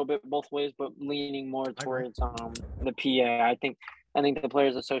it's a little bit both ways, but leaning more towards the PA. I think the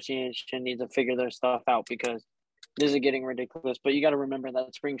Players Association needs to figure their stuff out because this is getting ridiculous. But you got to remember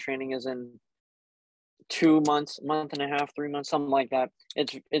that spring training is in 2 months, month and a half, 3 months, something like that.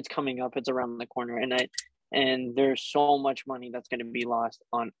 It's coming up. It's around the corner, and there's so much money that's going to be lost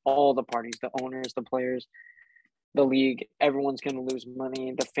on all the parties, the owners, the players, the league. Everyone's going to lose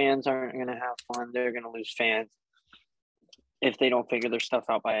money. The fans aren't going to have fun. They're going to lose fans if they don't figure their stuff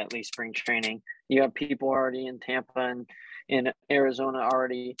out by at least spring training. You have people already in Tampa and in Arizona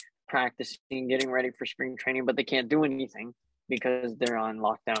already practicing, getting ready for spring training, but they can't do anything because they're on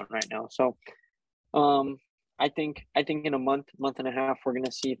lockdown right now. So I think in a month and a half, we're going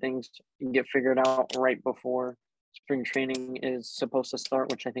to see things get figured out right before spring training is supposed to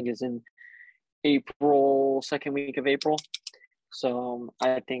start, which I think is in April, second week of April. So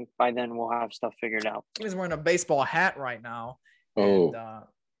I think by then we'll have stuff figured out. He's wearing a baseball hat right now. Oh.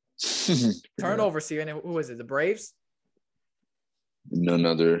 And, turnover, Steven. Who is it? The Braves? None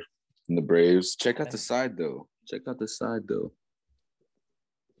other than the Braves. Check out the side, though.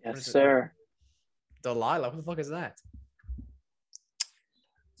 Yes, sir. Delilah. What the fuck is that?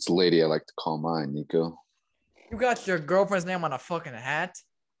 It's a lady I like to call mine, Nico. You got your girlfriend's name on a fucking hat?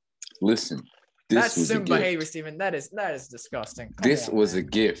 Listen, that's sim behavior, Steven. That is disgusting. This was a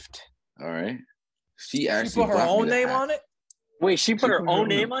gift. All right. She actually put her own name on it? Wait, she put her own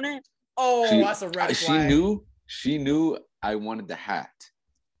name on it? Oh, that's a red flag. She knew I wanted the hat.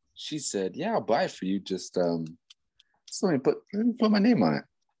 She said, "Yeah, I'll buy it for you. Just let me put my name on it."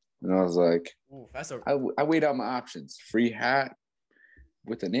 And I was like, "Ooh, I weighed out my options: free hat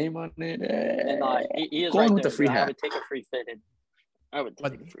with a name on it. He is going right with there, the free hat. I would take a free fitted.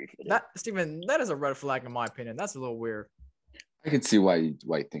 Steven, that is a red flag in my opinion. That's a little weird. I can see why you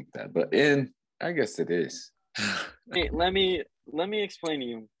think that, but I guess it is. Hey, let me explain to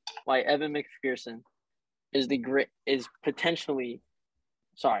you why Evan McPherson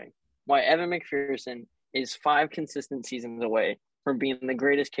why Evan McPherson is 5 consistent seasons away from being the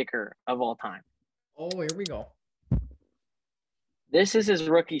greatest kicker of all time. Oh, here we go. This is his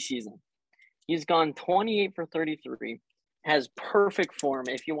rookie season. He's gone 28 for 33, has perfect form.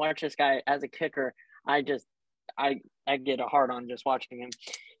 If you watch this guy as a kicker, I get a hard on just watching him.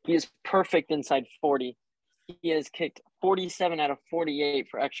 He is perfect inside 40. He has kicked 47 out of 48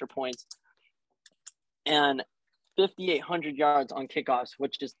 for extra points and 5,800 yards on kickoffs,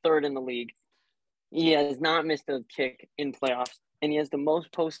 which is 3rd in the league. He has not missed a kick in playoffs, and he has the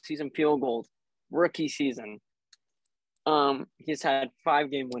most postseason field goals rookie season. He's had 5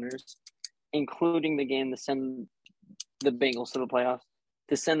 game winners, including the game to send the Bengals to the playoffs,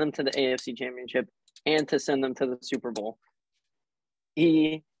 to send them to the AFC Championship, and to send them to the Super Bowl.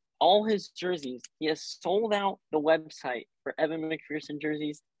 All his jerseys, he has sold out the website for Evan McPherson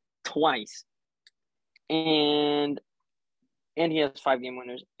jerseys twice. And he has 5 game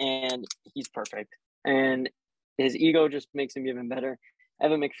winners, and he's perfect. And his ego just makes him even better.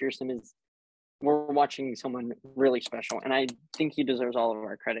 Evan McPherson we're watching someone really special, and I think he deserves all of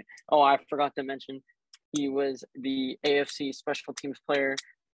our credit. Oh, I forgot to mention, he was the AFC Special Teams Player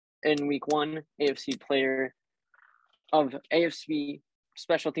in Week 1, AFC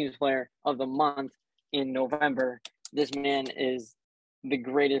Special Teams Player of the Month in November. This man is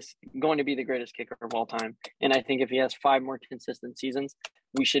going to be the greatest kicker of all time. And I think if he has 5 more consistent seasons,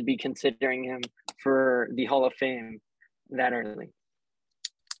 we should be considering him for the Hall of Fame that early.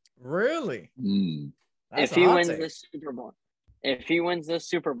 Really? If he wins this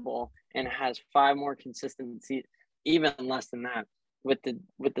Super Bowl and has 5 more consistent seasons, even less than that, with the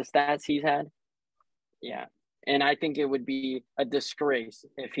stats he's had, yeah. And I think it would be a disgrace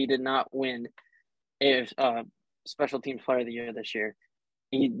if he did not win Special Teams Player of the Year this year.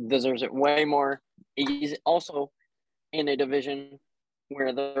 He deserves it way more. He's also in a division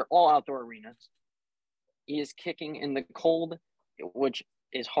where they're all outdoor arenas. He is kicking in the cold, which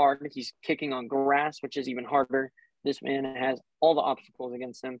is hard. He's kicking on grass, which is even harder. This man has all the obstacles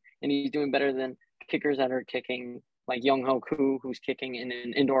against him, and he's doing better than kickers that are kicking, like Young Ho Koo, who's kicking in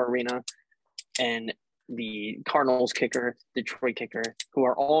an indoor arena, and the Cardinals kicker, Detroit kicker, who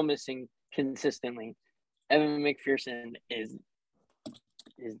are all missing consistently. Evan McPherson is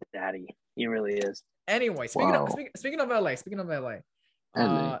daddy. He really is. Anyway, speaking of LA,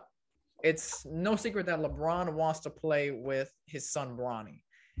 it's no secret that LeBron wants to play with his son Bronny.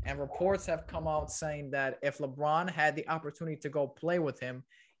 And reports have come out saying that if LeBron had the opportunity to go play with him,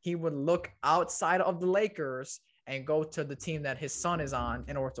 he would look outside of the Lakers and go to the team that his son is on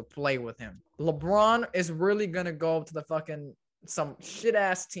in order to play with him. LeBron is really going to go to the fucking some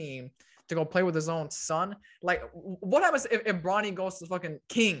shit-ass team to go play with his own son. Like, what happens if Bronny goes to the fucking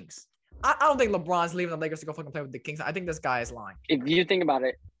Kings? I don't think LeBron's leaving the Lakers to go fucking play with the Kings. I think this guy is lying. If you think about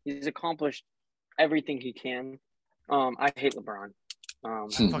it, he's accomplished everything he can. I hate LeBron.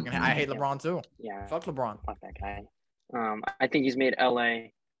 I hate LeBron too. Yeah. Fuck LeBron. Fuck that guy. I think he's made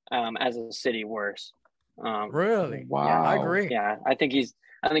LA as a city worse. Really? Wow. Yeah, I agree. Yeah, I think he's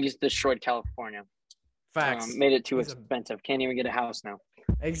destroyed California. Facts. Made it too expensive. Can't even get a house now.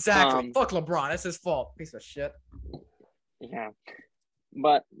 Exactly. Fuck LeBron. That's his fault. Piece of shit. Yeah.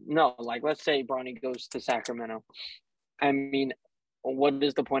 But no, like, let's say Bronny goes to Sacramento. I mean, what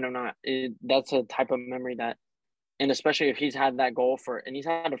is the point of not? That's a type of memory that, and especially if he's had that goal and he's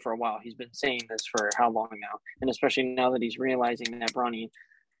had it for a while. He's been saying this for how long now? And especially now that he's realizing that Bronny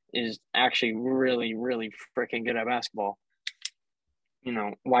is actually really, really freaking good at basketball. You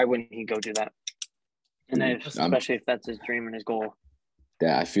know, why wouldn't he go do that? And especially if that's his dream and his goal.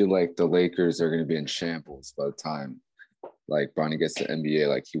 Yeah, I feel like the Lakers are going to be in shambles by the time like Bronny gets to NBA.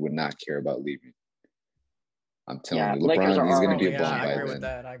 Like he would not care about leaving. I'm telling you, LeBron, he's going to be a bum by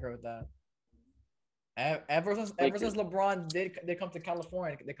then. I agree with that. Ever since LeBron did come to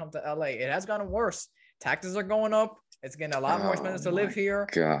California, they come to LA, it has gotten worse. Taxes are going up. It's getting a lot more expensive to live here.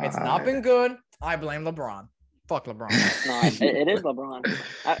 God. It's not been good. I blame LeBron. Fuck LeBron. No, it is LeBron.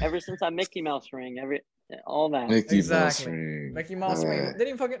 Ever since that Mickey Mouse ring, all that. Mickey Mouse ring. Mickey Mouse ring. Didn't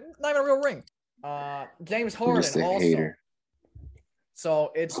even fucking, not even a real ring. James Harden also. Hater.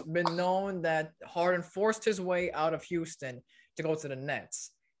 So it's been known that Harden forced his way out of Houston to go to the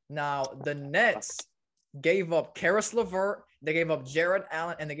Nets. Now the Nets gave up Karis LeVert, they gave up Jared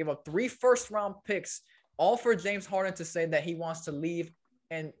Allen, and they gave up 3 first-round picks, all for James Harden to say that he wants to leave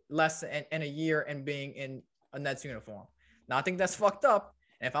in less than a year and being in a Nets uniform. Now I think that's fucked up.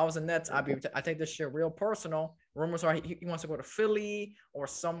 And if I was a Nets, I take this shit real personal. Rumors are he wants to go to Philly or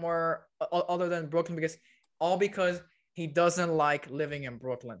somewhere other than Brooklyn because he doesn't like living in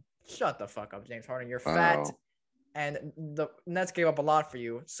Brooklyn. Shut the fuck up, James Harden. You're fat. And the Nets gave up a lot for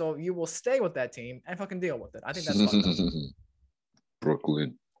you. So you will stay with that team and fucking deal with it. I think that's fucked up.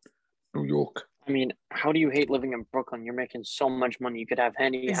 Brooklyn, New York. I mean, how do you hate living in Brooklyn? You're making so much money. You could have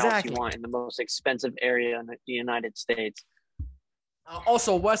any house you want in the most expensive area in the United States.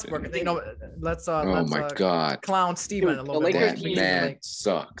 Also, Westbrook. You know, let's God, clown Steven a little bit. That man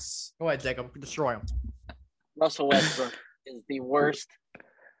sucks. Go ahead, Jacob. Destroy him. Russell Westbrook is the worst.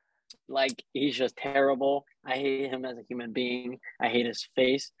 Like, he's just terrible. I hate him as a human being. I hate his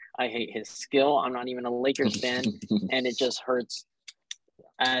face. I hate his skill. I'm not even a Lakers fan, and it just hurts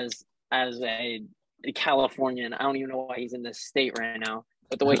as a Californian. I don't even know why he's in this state right now.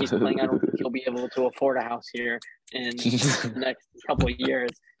 But the way he's playing, I don't think he'll be able to afford a house here in the next couple of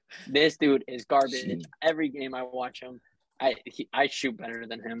years. This dude is garbage. Every game I watch him, I shoot better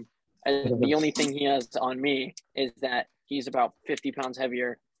than him. The only thing he has on me is that he's about 50 pounds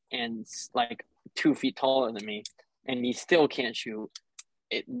heavier and like 2 feet taller than me, and he still can't shoot.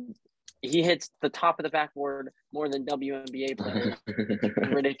 He hits the top of the backboard more than WNBA players.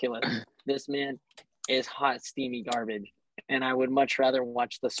 Ridiculous. This man is hot, steamy garbage, and I would much rather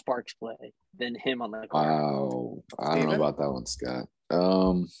watch the Sparks play than him on the court. Wow. I don't know about that one, Scott.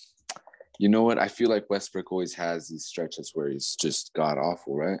 You know what? I feel like Westbrook always has these stretches where he's just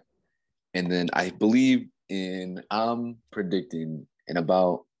god-awful, right? And then I'm predicting in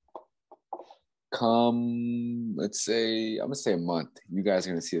about I'm going to say a month, you guys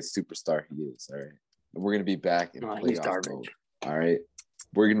are going to see a superstar he is, all right? And we're going to be back in playoff mode, all right?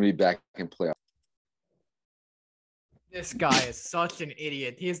 We're going to be back in playoff. This guy is such an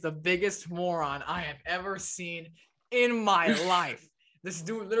idiot. He is the biggest moron I have ever seen in my life. This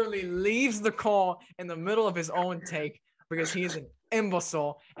dude literally leaves the call in the middle of his own take because he is an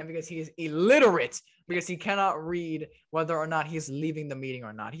imbecile and because he is illiterate, because he cannot read whether or not he's leaving the meeting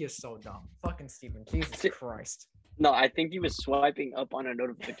or not. He is so dumb. Fucking Steven. Jesus Christ. No, I think he was swiping up on a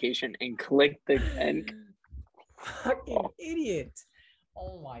notification and clicked the end. Fucking idiot.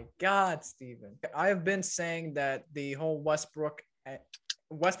 Oh my God, Steven. I have been saying that the whole Westbrook and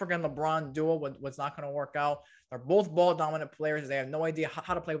LeBron duo was not going to work out. They're both ball dominant players. They have no idea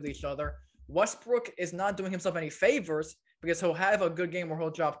how to play with each other. Westbrook is not doing himself any favors because he'll have a good game where he'll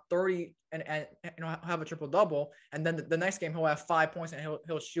drop 30 and have a triple double, and then the next game he'll have 5 points and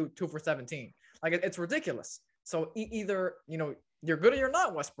he'll shoot 2 for 17. Like, it's ridiculous. So either you're good or you're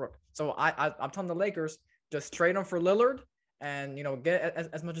not, Westbrook. So I'm telling the Lakers, just trade him for Lillard and get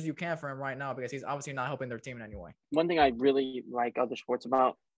as much as you can for him right now because he's obviously not helping their team in any way. One thing I really like other sports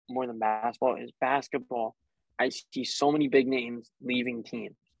about more than basketball is basketball. I see so many big names leaving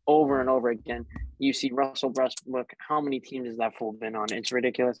teams over and over again. You see Russell Westbrook. How many teams has that fool been on? It's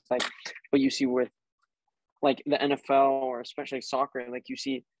ridiculous. Like, but you see with like the NFL or especially soccer, like you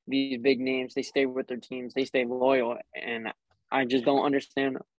see these big names, they stay with their teams, they stay loyal. And I just don't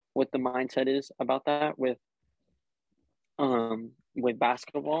understand what the mindset is about that with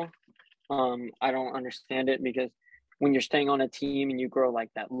basketball. I don't understand it because when you're staying on a team and you grow like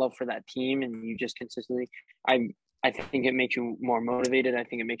that love for that team and you just consistently, I think it makes you more motivated. I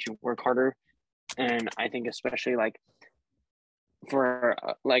think it makes you work harder. And I think especially like for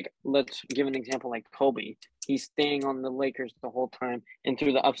let's give an example like Kobe. He's staying on the Lakers the whole time and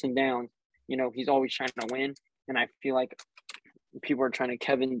through the ups and downs, he's always trying to win. And I feel like people are trying to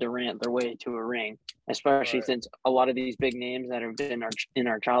Kevin Durant their way to a ring, especially since a lot of these big names that have been in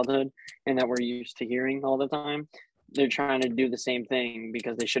our childhood and that we're used to hearing all the time, they're trying to do the same thing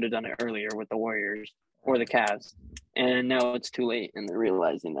because they should have done it earlier with the Warriors or the Cavs, and now it's too late, and they're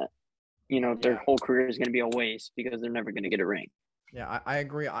realizing that their whole career is going to be a waste because they're never going to get a ring. Yeah, I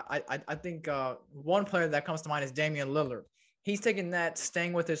agree. I think one player that comes to mind is Damian Lillard. He's taking that,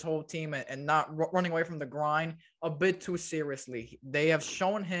 staying with his whole team and not running away from the grind a bit too seriously. They have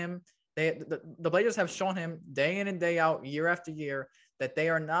shown him, the Blazers have shown him day in and day out, year after year, that they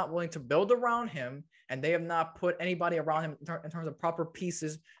are not willing to build around him, and they have not put anybody around him in terms of proper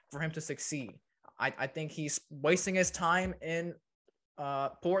pieces for him to succeed. I think he's wasting his time in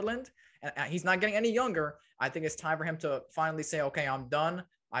Portland, and he's not getting any younger. I think it's time for him to finally say, okay, I'm done.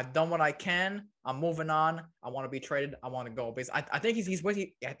 I've done what I can. I'm moving on. I want to be traded. I want to go. Because I think he's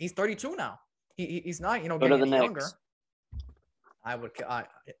 32 now. He's not getting any younger.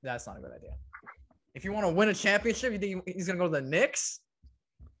 That's not a good idea. If you want to win a championship, you think he's gonna go to the Knicks?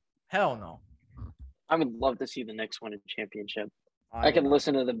 Hell no. I would love to see the Knicks win a championship. I could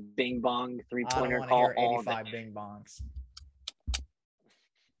listen to the Bing Bong 3-pointer call. I don't want to hear 85 Bing Bongs.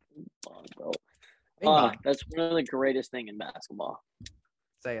 Bing bong. That's one of the greatest thing in basketball.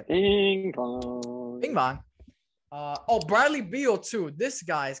 Say it. Bing bong. Bing bong. Bradley Beal too. This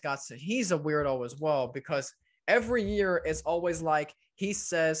guy's he's a weirdo as well, because every year it's always like he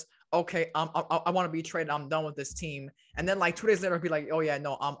says, okay, I want to be traded. I'm done with this team. And then like 2 days later, he'll be like, oh yeah,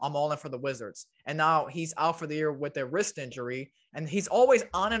 no, I'm all in for the Wizards. And now he's out for the year with a wrist injury. And he's always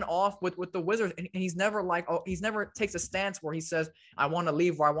on and off with the Wizards. And he's never he's never takes a stance where he says, I want to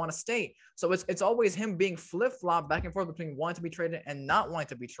leave or I want to stay. So it's always him being flip-flop back and forth between wanting to be traded and not wanting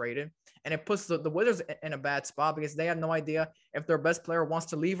to be traded. And it puts the Wizards in a bad spot because they have no idea if their best player wants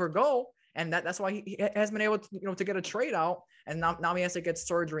to leave or go. And that's why he has been able to, to get a trade out. And now he has to get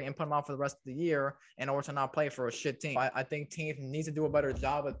surgery and put him out for the rest of the year in order to not play for a shit team. I think teams need to do a better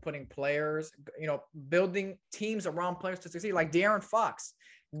job of putting players, building teams around players to succeed. Like De'Aaron Fox,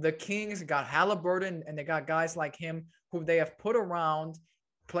 the Kings got Halliburton, and they got guys like him who they have put around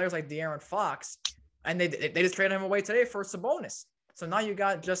players like De'Aaron Fox, and they just traded him away today for Sabonis. So now you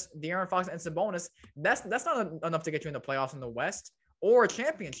got just De'Aaron Fox and Sabonis. That's not enough to get you in the playoffs in the West or a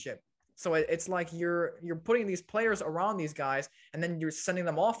championship. So it's like you're putting these players around these guys, and then you're sending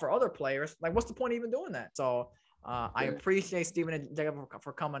them off for other players. Like, what's the point of even doing that? So I appreciate Steven and Jacob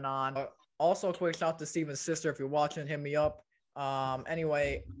for coming on. Also, a quick shout out to Steven's sister. If you're watching, hit me up.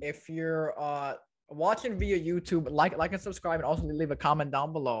 Anyway, if you're watching via YouTube, like and subscribe, and also leave a comment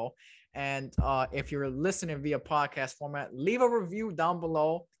down below. And if you're listening via podcast format, leave a review down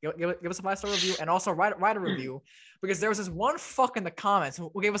below. Give us a 5-star review, and also write a review, because there was this one fuck in the comments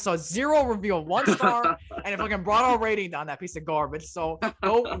who gave us a 0 review of 1 star and it fucking brought our rating down, that piece of garbage. So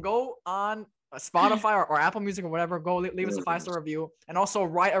go on Spotify or Apple Music or whatever. Go leave us a 5-star review, and also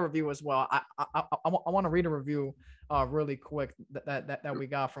write a review as well. I want to read a review really quick that we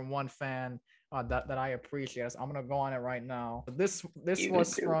got from one fan. That I appreciate. So I'm gonna go on it right now. This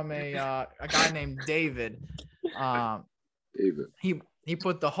was from a guy named David. David. He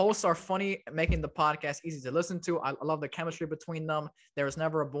put, the hosts are funny, making the podcast easy to listen to. I love the chemistry between them. There is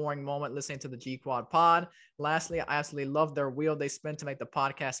never a boring moment listening to the G Quad pod. Lastly, I absolutely love their wheel they spin to make the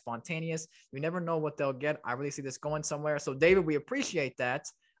podcast spontaneous. You never know what they'll get. I really see this going somewhere. So David, we appreciate that.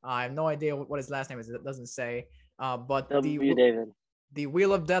 I have no idea what his last name is. It doesn't say. But David. The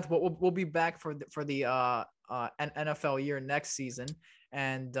Wheel of Death we'll be back for the NFL year next season,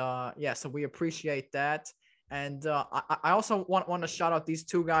 and so we appreciate that. And I also want to shout out these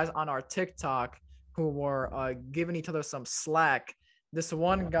two guys on our TikTok who were giving each other some slack. This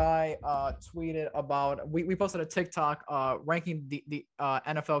one guy tweeted about, we posted a TikTok ranking the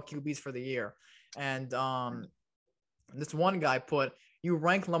NFL QBs for the year, and this one guy put, "You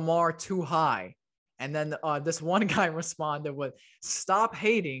rank Lamar too high." And then this one guy responded with, "Stop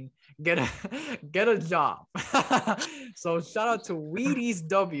hating, get a job." So shout out to Wheaties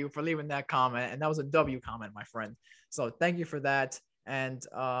W for leaving that comment. And that was a W comment, my friend. So thank you for that. And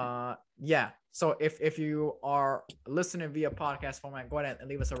so if you are listening via podcast format, go ahead and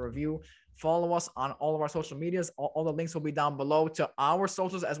leave us a review. Follow us on all of our social medias. All the links will be down below to our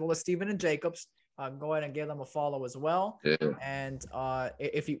socials, as well as Steven and Jacob's. Go ahead and give them a follow as well. Yeah. And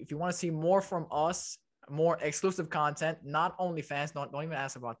if you want to see more from us, more exclusive content, not only fans, don't even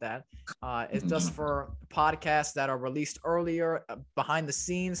ask about that. It's just for podcasts that are released earlier, behind the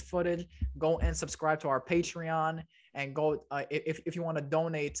scenes footage. Go and subscribe to our Patreon, and go if you want to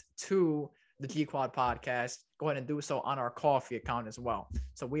donate to the G Quad podcast, go ahead and do so on our Coffee account as well.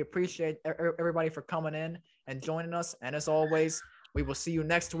 So we appreciate everybody for coming in and joining us. And as always, we will see you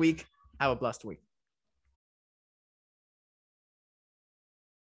next week. Have a blessed week.